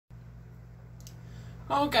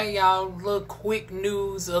Okay, y'all, little quick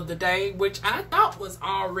news of the day, which I thought was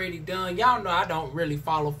already done. Y'all know I don't really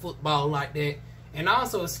follow football like that. And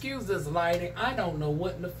also, excuse this lighting, I don't know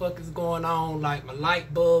what in the fuck is going on. Like, my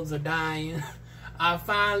light bulbs are dying. I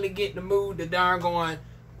finally get the mood to darn going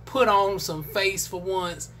put on some face for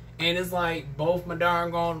once. And it's like, both my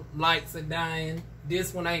darn gone lights are dying.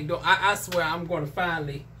 This one ain't doing. I swear I'm going to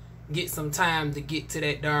finally get some time to get to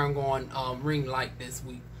that darn going ring light this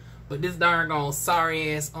week. But this darn gone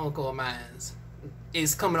sorry ass uncle of mine's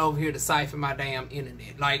is coming over here to siphon my damn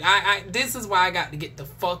internet. Like, this is why I got to get the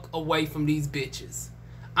fuck away from these bitches.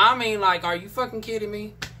 I mean, like, are you fucking kidding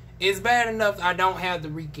me? It's bad enough I don't have the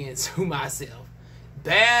weekends to myself.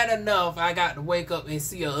 Bad enough I got to wake up and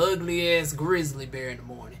see a ugly ass grizzly bear in the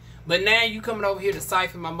morning. But now you coming over here to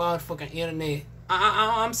siphon my motherfucking internet.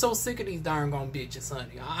 I'm so sick of these darn gone bitches,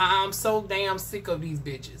 honey. I'm so damn sick of these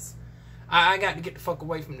bitches. I got to get the fuck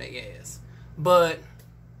away from their ass. But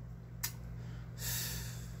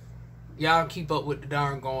y'all keep up with the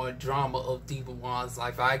darn going drama of Diva Wan's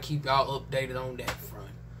life. I keep y'all updated on that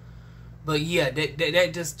front. But yeah,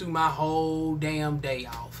 that just threw my whole damn day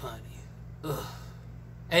off, honey. Ugh.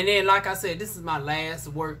 And then, like I said, this is my last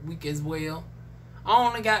work week as well. I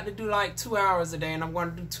only got to do like 2 hours a day, and I'm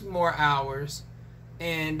going to do 2 more hours.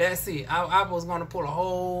 And that's it. I was going to pull a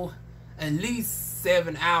whole, at least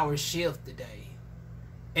 7-hour shift today.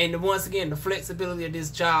 And once again, the flexibility of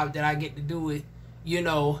this job that I get to do it, you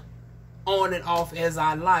know, on and off as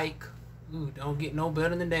I like. Ooh, don't get no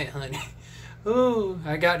better than that, honey. Ooh,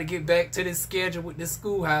 I got to get back to this schedule with this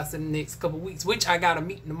schoolhouse in the next couple weeks, which I got a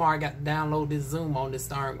meeting tomorrow. I got to download this Zoom on this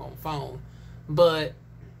darn phone. But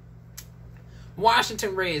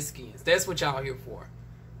Washington Redskins, that's what y'all here for.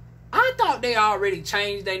 I thought they already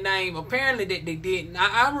changed their name. Apparently that they didn't.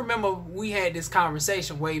 I remember we had this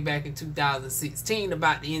conversation way back in 2016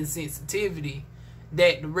 about the insensitivity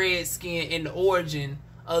that the Redskin and the origin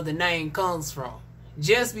of the name comes from.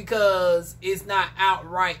 Just because it's not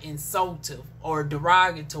outright insultive or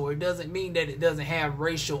derogatory doesn't mean that it doesn't have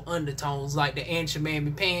racial undertones like the Aunt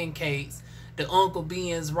Jemima pancakes, the Uncle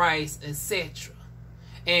Ben's rice, etc.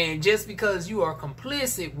 And just because you are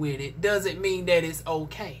complicit with it doesn't mean that it's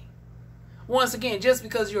okay. Once again, just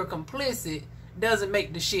because you're complicit doesn't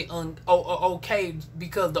make the shit okay,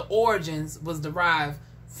 because the origins was derived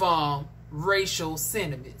from racial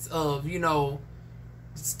sentiments of, you know,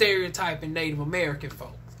 stereotyping Native American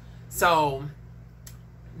folks. So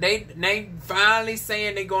they finally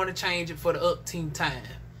saying they're going to change it for the upteen time.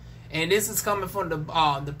 And this is coming from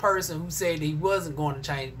the person who said he wasn't going to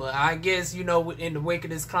change. But I guess, you know, in the wake of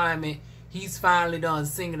this climate, he's finally done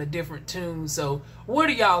singing a different tune. So what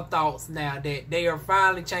are y'all thoughts now that they are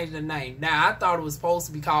finally changing the name? Now, I thought it was supposed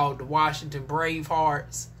to be called the Washington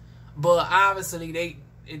Bravehearts, but obviously they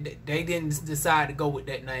didn't decide to go with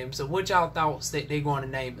that name. So what y'all thoughts that they're going to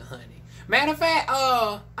name it, honey? Matter of fact,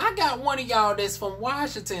 I got one of y'all that's from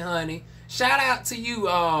Washington, honey. Shout out to you.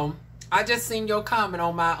 I just seen your comment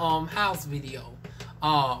on my house video.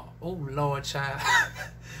 Oh Lord, child.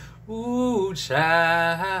 Ooh,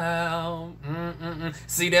 child.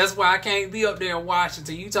 See, that's why I can't be up there in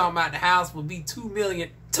Washington. You talking about the house will be $2 million.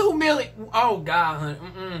 $2 million. Oh God,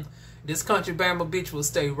 honey. This country Bama bitch will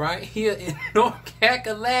stay right here in North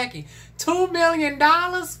Kakalaki. $2 million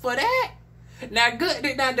for that? Now, good.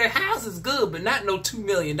 Now, the house is good, but not no $2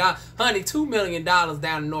 million. Honey, $2 million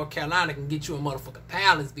down in North Carolina can get you a motherfucking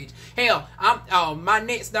palace, bitch. Hell, my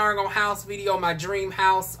next darn on house video, my dream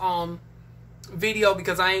house video,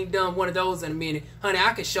 because I ain't done one of those in a minute. Honey,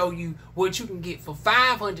 I can show you what you can get for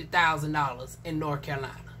 $500,000 in North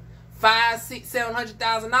Carolina. $500,000, $600,000,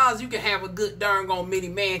 $700,000, you can have a good darn on mini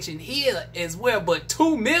mansion here as well. But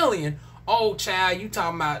 $2 million, oh child, you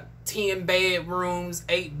talking about 10 bedrooms,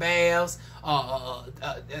 8 baths,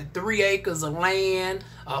 3 acres of land,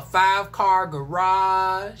 a 5-car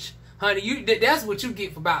garage. Honey, that's what you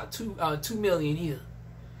get for about $2 million here.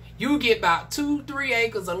 You get about 2-3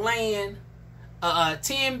 acres of land, a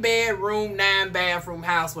 10-bedroom, 9-bathroom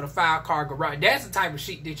house with a 5-car garage. That's the type of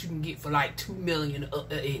shit that you can get for like $2 million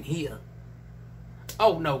in here.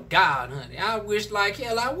 Oh no, God, honey, I wish like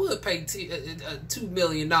hell I would pay $2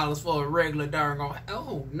 million for a regular darn gone.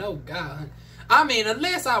 Oh no, God, honey. I mean,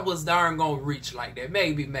 unless I was darn gone rich like that,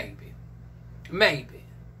 maybe.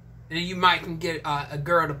 And you might can get a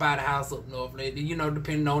girl to buy the house up north, you know,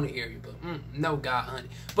 depending on the area. But no, God, honey.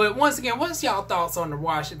 But once again, what's y'all thoughts on the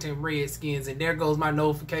Washington Redskins? And there goes my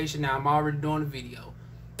notification. Now I'm already doing the video.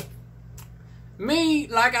 Me,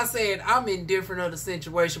 like I said, I'm indifferent of the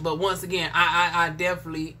situation. But once again, I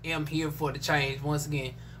definitely am here for the change. Once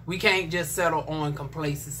again, we can't just settle on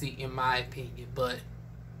complacency, in my opinion. But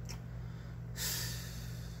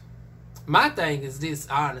My thing is this,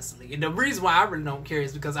 honestly. And the reason why I really don't care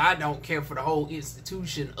is because I don't care for the whole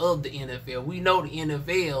institution of the NFL. We know the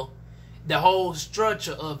NFL, the whole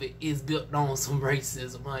structure of it is built on some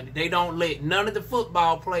racism, honey. They don't let none of the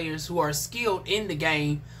football players who are skilled in the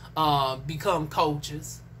game become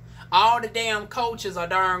coaches. All the damn coaches are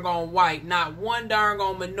darn gone white. Not one darn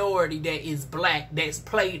gone minority that is black that's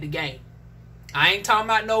played the game. I ain't talking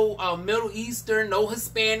about no Middle Eastern, no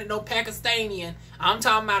Hispanic, no Pakistani. I'm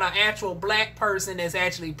talking about an actual black person that's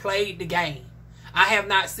actually played the game. I have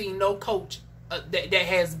not seen no coach that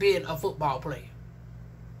has been a football player.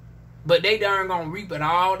 But they darn gonna reap it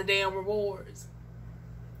all the damn rewards.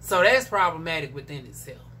 So that's problematic within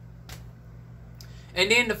itself. And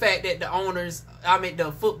then the fact that the owners,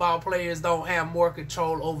 the football players don't have more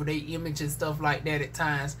control over their image and stuff like that at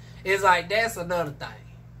times. It's like, that's another thing.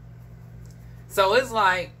 So it's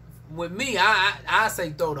like, with me, I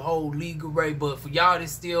say throw the whole league away. But for y'all that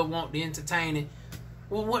still want the entertaining,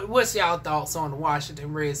 what's y'all thoughts on the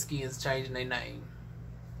Washington Redskins changing their name?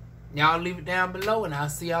 Y'all leave it down below, and I'll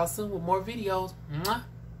see y'all soon with more videos. Mwah.